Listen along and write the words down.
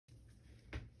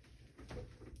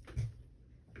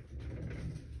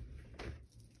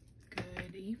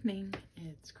evening,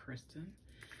 it's Kristen,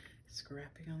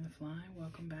 scrapping on the fly.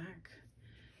 Welcome back.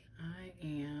 I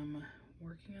am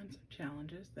working on some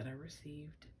challenges that I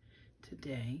received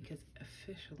today because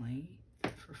officially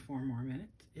for 4 more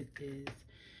minutes it is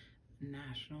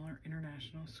National or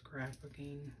International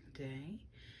Scrapbooking Day,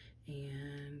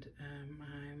 and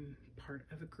I'm part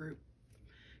of a group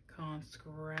called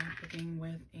Scrapbooking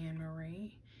with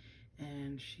Anne-Marie,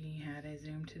 and she had a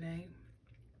Zoom today.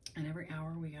 And every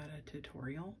hour we got a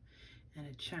tutorial and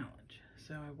a challenge.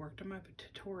 So I worked on my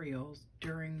tutorials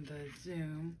during the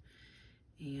Zoom,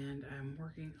 and I'm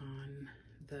working on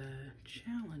the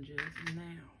challenges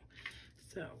now.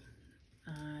 So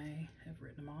I have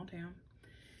written them all down,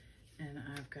 and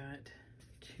I've got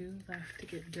 2 left to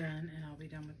get done, and I'll be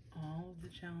done with all of the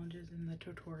challenges and the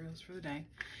tutorials for the day.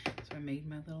 So I made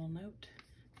my little note.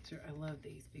 So I love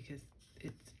these because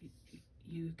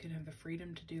you can have the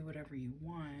freedom to do whatever you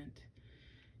want.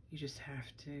 You just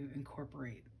have to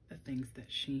incorporate the things that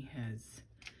she has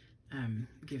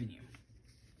given you.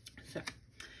 So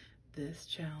this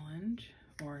challenge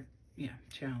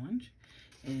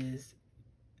is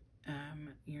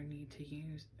you need to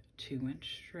use a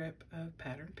 2-inch strip of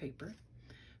patterned paper,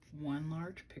 1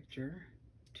 large picture,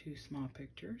 2 small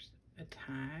pictures, a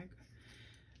tag,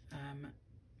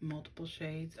 multiple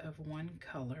shades of 1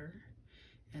 color,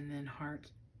 and then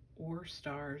hearts or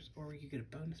stars, or you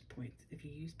get bonus points if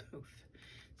you use both.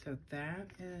 So that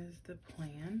is the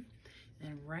plan.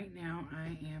 And right now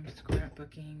I am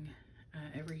scrapbooking.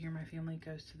 Every year my family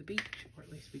goes to the beach, or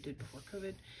at least we did before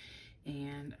COVID,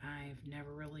 and I've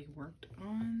never really worked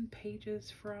on pages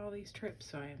for all these trips,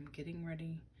 so I am getting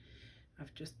ready.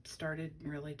 I've just started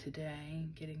really today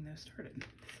getting those started.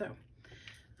 So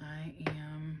I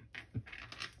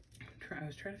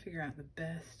was trying to figure out the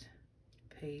best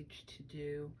page to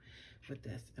do with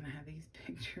this, and I have these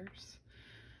pictures.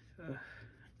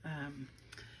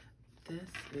 This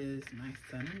is my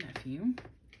son and nephew,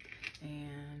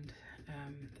 and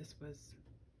this was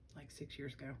like 6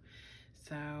 years ago.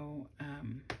 So I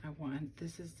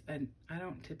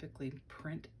don't typically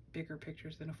print bigger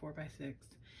pictures than a 4x6,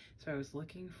 so I was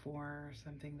looking for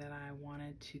something that I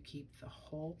wanted to keep the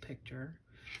whole picture,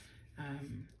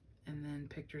 and then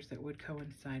pictures that would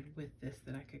coincide with this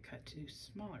that I could cut to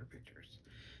smaller pictures.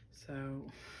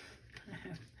 So I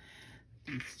have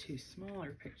these 2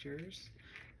 smaller pictures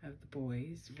of the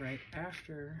boys right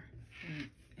after we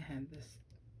had this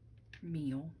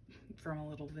meal from a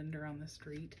little vendor on the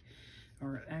street,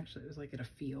 or actually it was like at a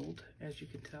field, as you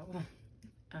can tell.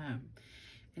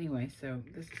 Anyway, so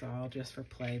this is all just for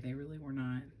play. They really were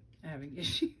not having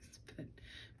issues, but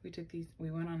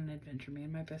we went on an adventure. Me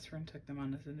and my best friend took them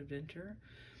on as an adventure,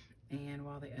 and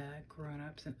while the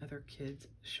grown-ups and other kids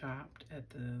shopped at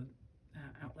the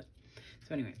outlet.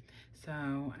 So anyway, so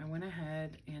I went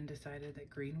ahead and decided that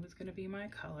green was going to be my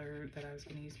color, that I was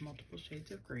going to use multiple shades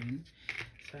of green.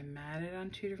 So I matted on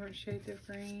 2 different shades of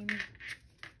green,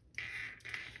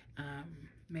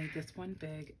 made this one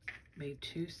big, made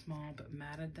 2 small, but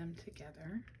matted them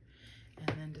together,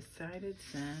 and then decided,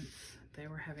 since they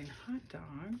were having hot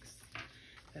dogs,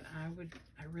 that I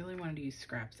really wanted to use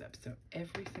scraps up. So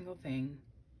every single thing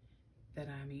that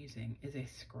I'm using is a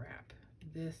scrap.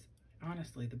 This,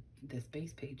 honestly, this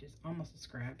base page is almost a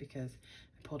scrap because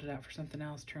I pulled it out for something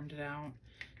else, trimmed it out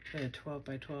to 12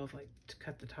 by 12, like to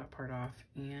cut the top part off,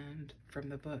 and from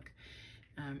the book,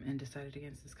 and decided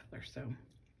against this color. So,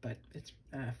 but it's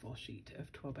a full sheet of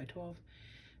 12 by 12.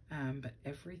 But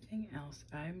everything else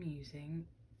I'm using,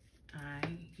 I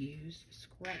use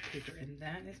scrap paper, and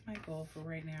that is my goal for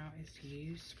right now, is to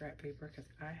use scrap paper because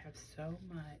I have so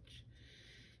much,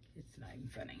 it's not even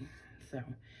funny. So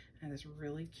I have this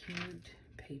really cute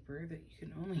paper that you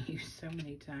can only use so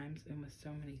many times and with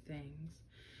so many things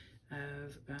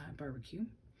of barbecue,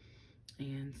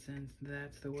 and since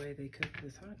that's the way they cook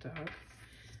this hot dog,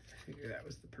 I figured that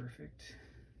was the perfect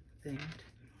thing to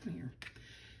put on here.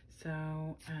 So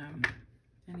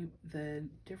and the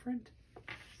different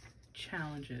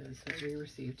challenges that we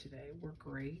received today were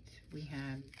great. We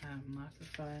had lots of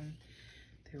fun.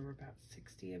 There were about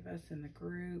 60 of us in the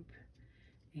group,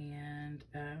 and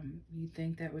you'd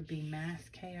think that would be mass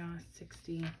chaos,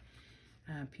 60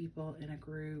 people in a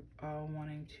group all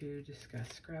wanting to discuss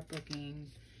scrapbooking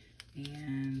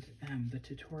and the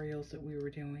tutorials that we were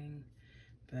doing,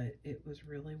 but it was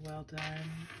really well done,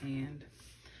 and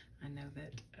I know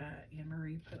that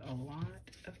Anne-Marie put a lot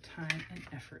of time and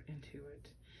effort into it.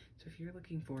 So if you're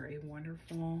looking for a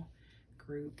wonderful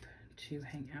group to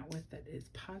hang out with that is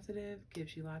positive,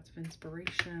 gives you lots of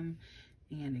inspiration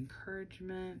and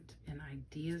encouragement and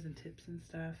ideas and tips and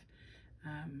stuff,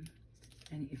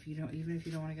 And even if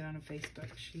you don't want to get on a Facebook,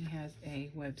 she has a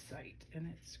website, and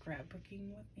it's Scrapbooking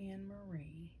with Anne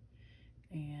Marie.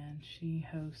 And she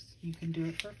hosts, you can do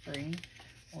it for free,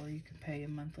 or you can pay a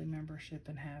monthly membership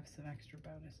and have some extra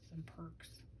bonuses and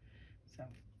perks. So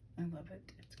I love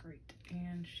it. It's great.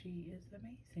 And she is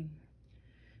amazing.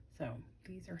 So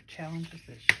these are challenges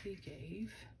that she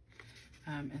gave.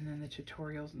 And then the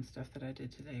tutorials and stuff that I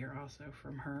did today are also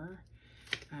from her.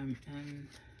 And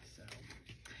so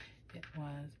it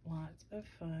was lots of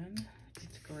fun.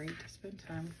 It's great to spend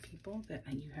time with people that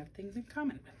you have things in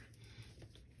common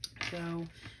with. So I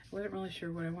wasn't really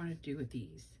sure what I wanted to do with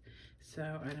these.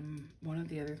 So one of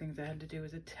the other things I had to do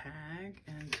was a tag.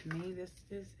 And to me, this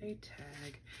is a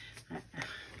tag. I've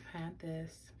had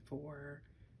this for,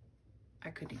 I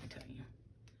couldn't even tell you.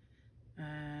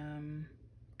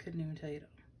 Couldn't even tell you at all.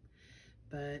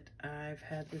 But I've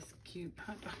had this cute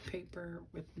hot dog paper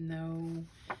with nothing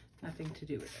to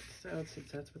do with it. So since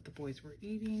that's what the boys were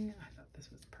eating, I thought this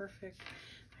was perfect.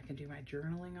 I can do my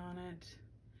journaling on it.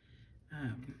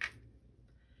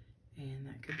 And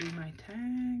that could be my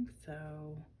tag.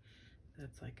 So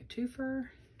that's like a twofer,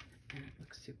 and it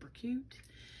looks super cute.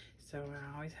 So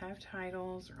I always have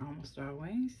titles, or almost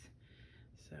always.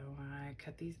 So I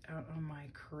cut these out on my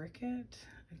Cricut.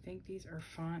 I think these are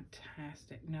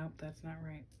fantastic. Nope, that's not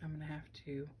right. I'm gonna have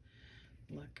to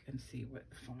look and see what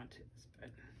the font is.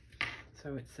 But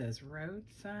so it says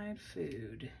roadside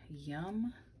food,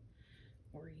 yum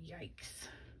or yikes.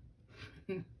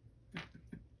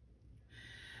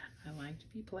 I like to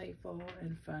be playful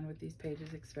and fun with these pages,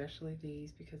 especially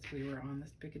these, because we were on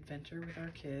this big adventure with our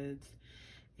kids.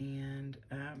 And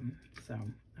so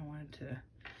I wanted to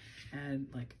add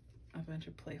like a bunch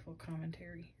of playful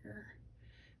commentary here.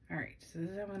 All right, so this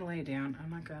is how I'm gonna lay it down.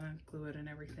 I'm not gonna glue it and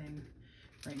everything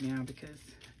right now because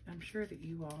I'm sure that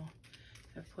you all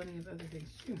have plenty of other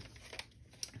things to do.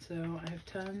 So I have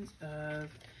tons of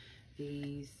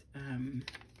these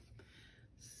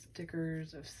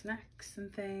stickers of snacks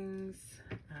and things,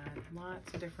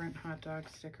 lots of different hot dog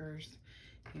stickers,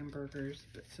 hamburgers,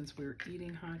 but since we were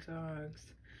eating hot dogs,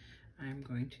 I'm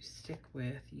going to stick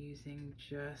with using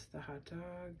just the hot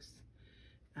dogs.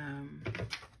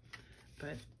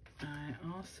 But I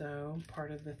also,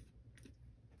 part of the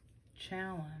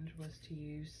challenge was to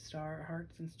use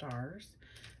hearts and stars.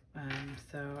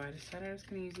 So I decided I was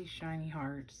going to use these shiny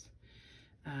hearts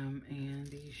and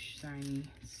these shiny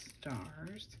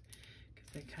stars because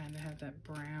they kind of have that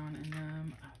brown in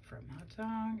them from hot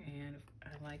dog, and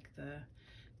I like the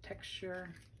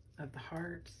texture of the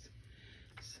hearts.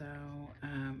 So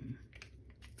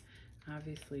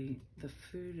obviously the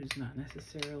food is not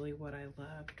necessarily what I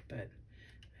loved, but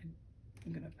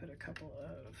I'm gonna put a couple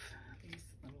of these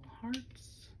little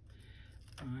hearts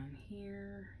on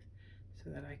here so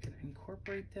that I can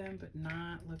incorporate them but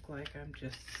not look like I'm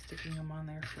just sticking them on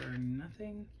there for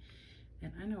nothing.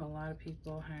 And I know a lot of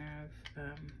people have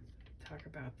talk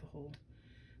about the whole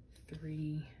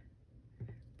 3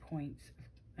 points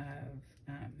of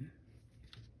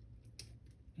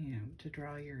you know, to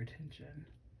draw your attention.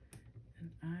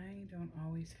 And I don't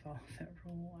always follow that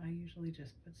rule. I usually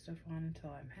just put stuff on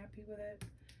until I'm happy with it.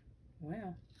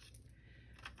 Well,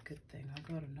 good thing I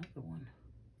got another one.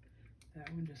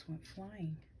 That one just went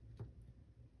flying.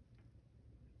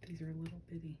 These are little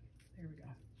bitty. There we go.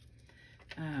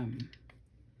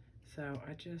 So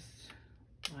I just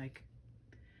like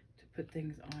to put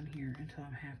things on here until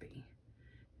I'm happy.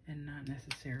 And not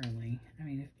necessarily, I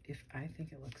mean, if I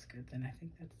think it looks good, then I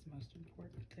think that's the most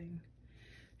important thing.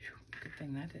 Whew, good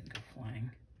thing that didn't go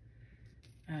flying.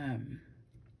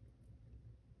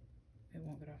 It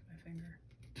won't get off my finger.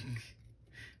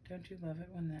 Don't you love it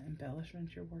when the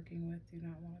embellishments you're working with do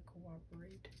not want to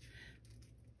cooperate?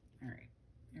 All right,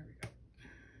 here we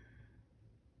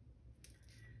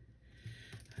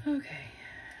go. Okay,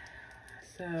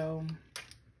 so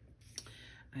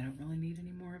I don't really need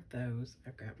any more of those.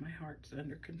 I've got my hearts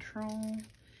under control.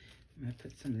 I'm gonna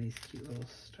put some of these cute little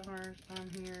stars on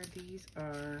here. These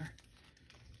are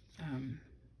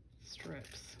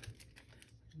strips.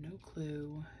 No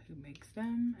clue who makes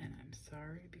them, and I'm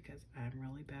sorry because I'm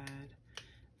really bad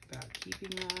about keeping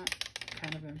that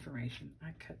kind of information.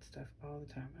 I cut stuff all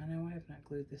the time. I know I have not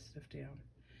glued this stuff down,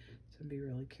 so be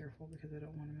really careful because I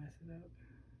don't want to mess it up.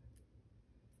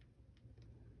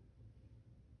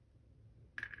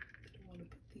 I want to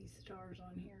put these stars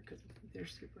on here because I think they're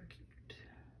super cute.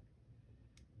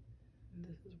 And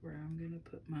this is where I'm going to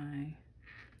put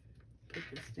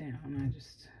this down. I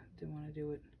just didn't want to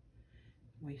do it,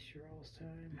 waste your all's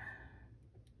time.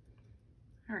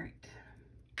 All right,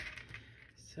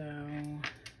 so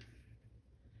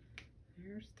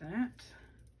there's that.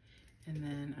 And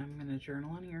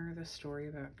journal on here the story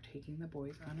about taking the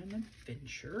boys on an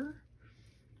adventure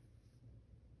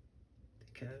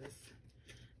because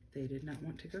they did not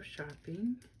want to go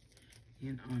shopping,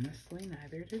 and honestly,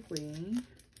 neither did we.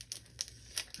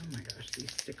 Oh my gosh,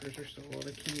 these stickers are so old,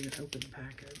 I can't even open the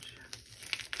package.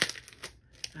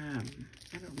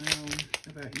 I don't know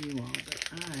about you all, but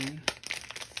I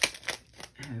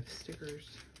have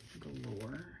stickers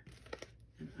galore,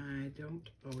 and I don't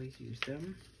always use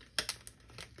them.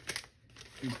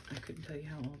 And I couldn't tell you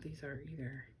how old these are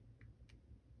either.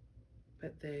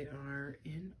 But they are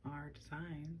In Our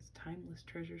Designs Timeless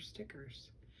Treasure stickers.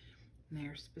 And they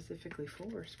are specifically for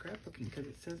scrapbooking because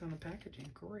it says on the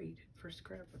packaging, great for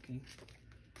scrapbooking.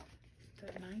 Isn't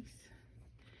that nice?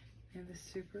 And this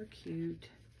super cute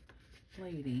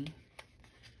lady,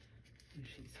 and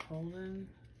she's holding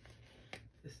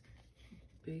this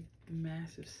big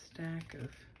massive stack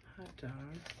of hot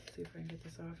dogs. Let's see if I can get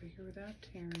this off of here without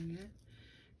tearing it,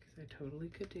 because I totally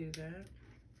could do that.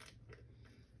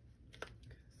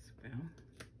 Well,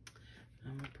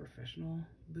 I'm a professional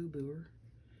boo-booer.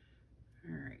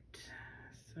 Alright,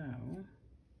 so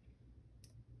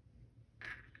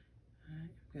I'm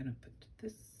gonna put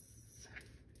this.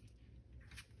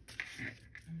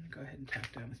 I'm going to go ahead and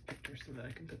tap down this picture so that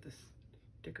I can put this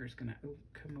sticker is going to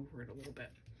come over it a little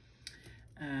bit.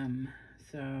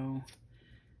 So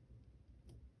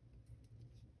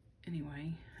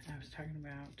anyway, I was talking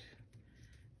about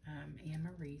Anne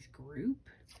Marie's group,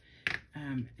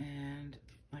 and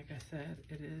like I said,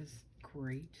 it is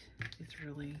great. It's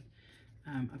really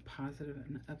a positive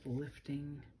and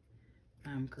uplifting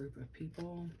group of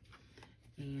people.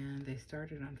 And they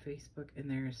started on Facebook, and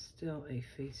there is still a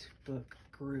Facebook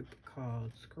group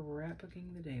called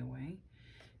Scrapbooking the Day Away,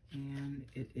 and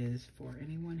it is for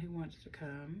anyone who wants to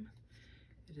come.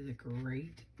 It is a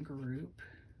great group.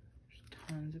 There's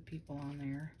tons of people on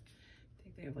there. I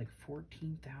think they have like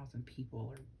 14,000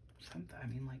 people or something. I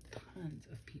mean, like tons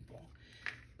of people.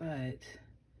 But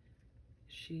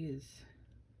she is,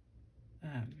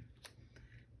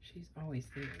 she's always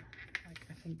there. Like,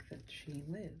 I think that she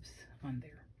lives on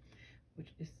there,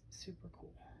 which is super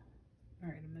cool. All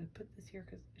right, I'm going to put this here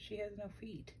because she has no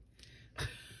feet.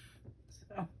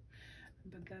 So, I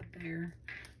put that there.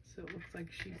 So it looks like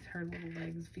her little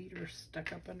legs, feet are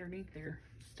stuck up underneath there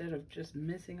instead of just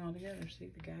missing altogether. See,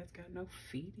 the guy's got no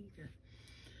feet either.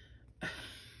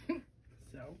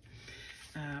 So,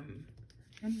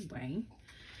 anyway,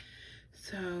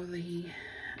 so the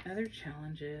other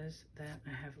challenges that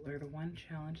I have, or the one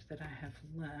challenge that I have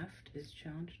left is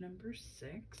challenge number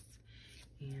 6,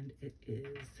 and it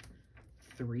is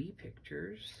 3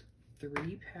 pictures,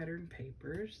 3 pattern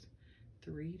papers,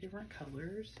 3 different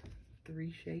colors,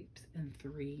 3 shapes, and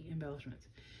 3 embellishments.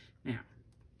 Now,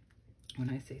 when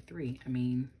I say 3, I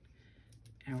mean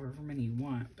however many you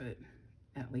want, but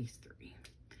at least 3.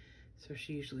 So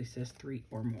she usually says 3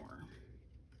 or more.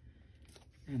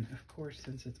 And of course,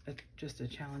 since it's just a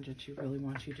challenge that she really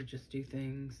wants you to just do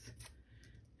things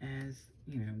as,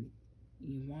 you know,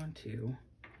 you want to,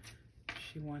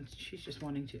 she's just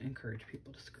wanting to encourage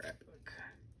people to scrapbook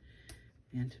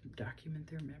and to document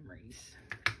their memories.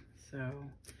 So,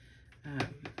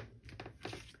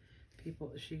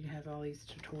 she has all these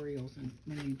tutorials, and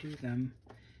when you do them,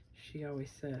 she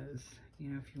always says, you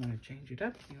know, if you want to change it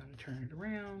up, you want to turn it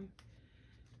around,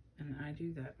 and I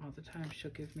do that all the time.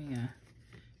 She'll give me a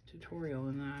tutorial,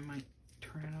 and then I might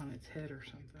turn it on its head or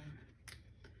something,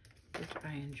 which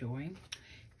I enjoy.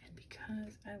 And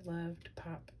because I love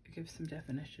to give some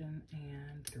definition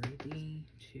and 3D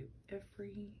to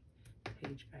every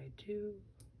page I do,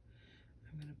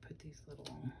 I'm going to put these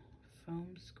little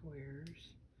foam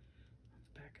squares on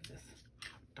the back of this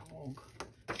hot dog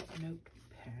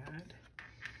notepad.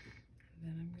 And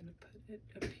then I'm going to put it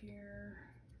up here.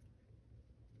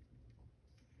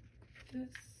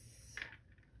 This.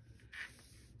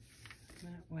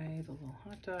 That way the little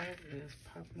hot dog is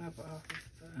popping up off of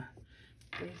the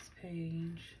base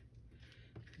page.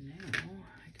 Now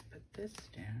I can put this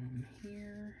down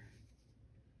here,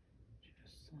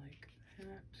 just like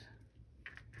that.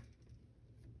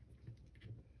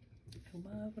 I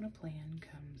love when a plan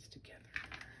comes together.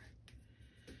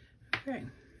 Okay,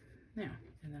 now,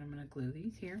 and then I'm going to glue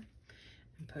these here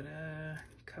and put a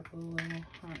couple of little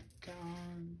hot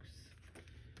dogs.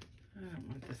 I don't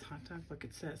want this hot dog. Look,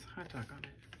 it says hot dog on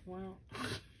it. Well,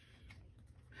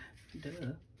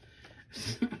 duh.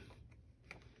 I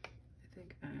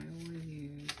think I will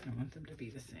use, I want them to be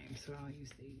the same, so I'll use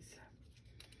these.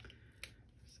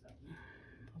 So,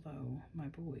 although my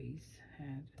boys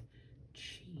had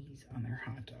cheese on their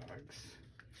hot dogs,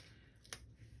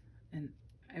 and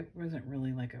it wasn't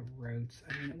really like a I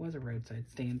mean, it was a roadside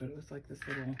stand, but it was like this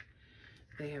little,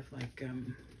 they have like,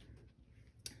 it's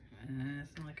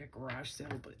not like a garage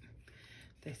sale, but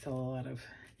they sell a lot of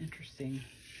interesting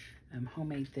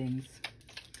homemade things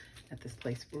at this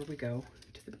place where we go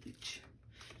to the beach.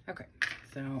 Okay,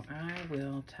 so I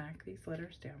will tack these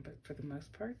letters down, but for the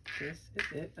most part, this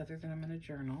is it, other than I'm going to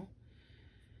journal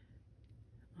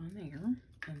on there.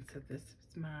 And so this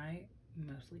is my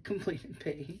mostly completed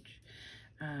page.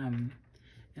 And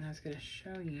I was going to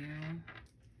show you,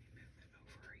 move it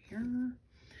over here.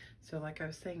 So like I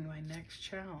was saying, my next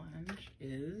challenge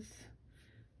is,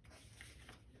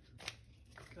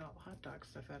 get all the hot dog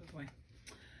stuff out of the way.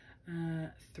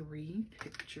 3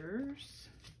 pictures.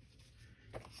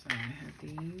 So I have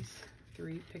these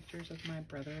 3 pictures of my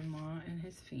brother-in-law and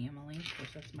his family. Of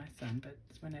course, that's my son, but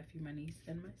it's my nephew, my niece,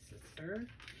 and my sister.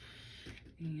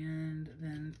 And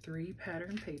then 3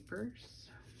 pattern papers.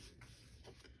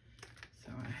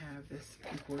 So I have this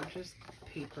gorgeous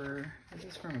paper. This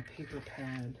is from a paper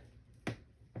pad. Oh,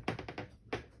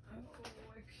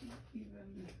 I can't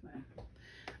even.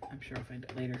 I'm sure I'll find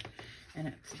it later. And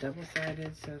it's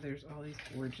double-sided, so there's all these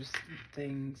gorgeous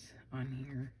things on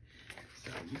here.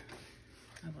 So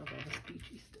I love all this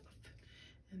beachy stuff.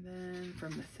 And then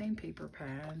from the same paper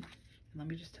pad, and let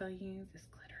me just tell you, this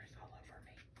glitter is all over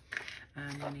me.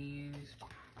 I'm going to use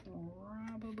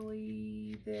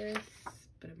probably this,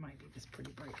 but it might be this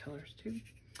pretty bright colors too.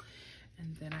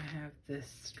 And then I have this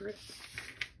strip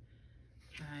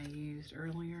I used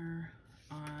earlier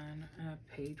on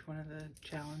page 1 of the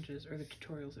challenges or the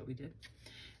tutorials that we did,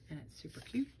 and it's super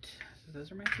cute. So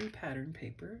those are my 3 pattern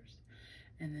papers,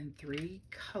 and then 3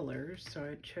 colors. So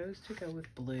I chose to go with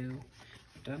blue.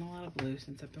 I've done a lot of blue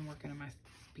since I've been working on my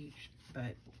speech,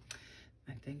 but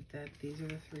I think that these are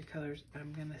the 3 colors.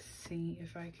 I'm gonna see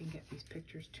if I can get these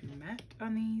pictures to matte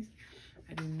on these.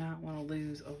 I do not want to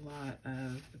lose a lot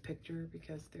of the picture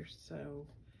because they're so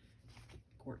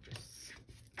gorgeous.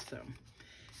 So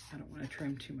I don't want to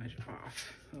trim too much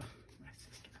off. Oh, my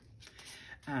sister.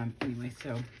 Anyway,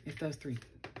 so if those 3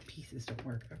 pieces don't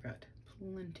work, I've got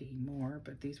plenty more,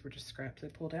 but these were just scraps I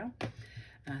pulled out.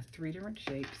 3 different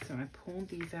shapes. So I pulled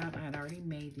these out. I had already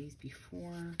made these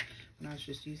before when I was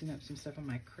just using up some stuff on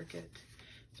my Cricut.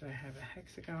 So I have a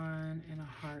hexagon and a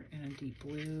heart and a deep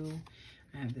blue.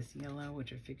 I have this yellow,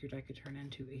 which I figured I could turn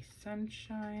into a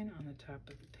sunshine on the top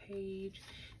of the page.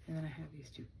 And then I have these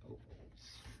 2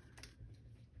 ovals.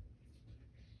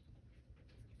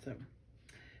 So,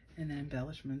 and then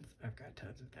embellishments, I've got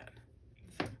tons of that.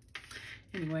 So,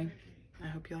 anyway, I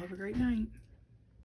hope y'all have a great night.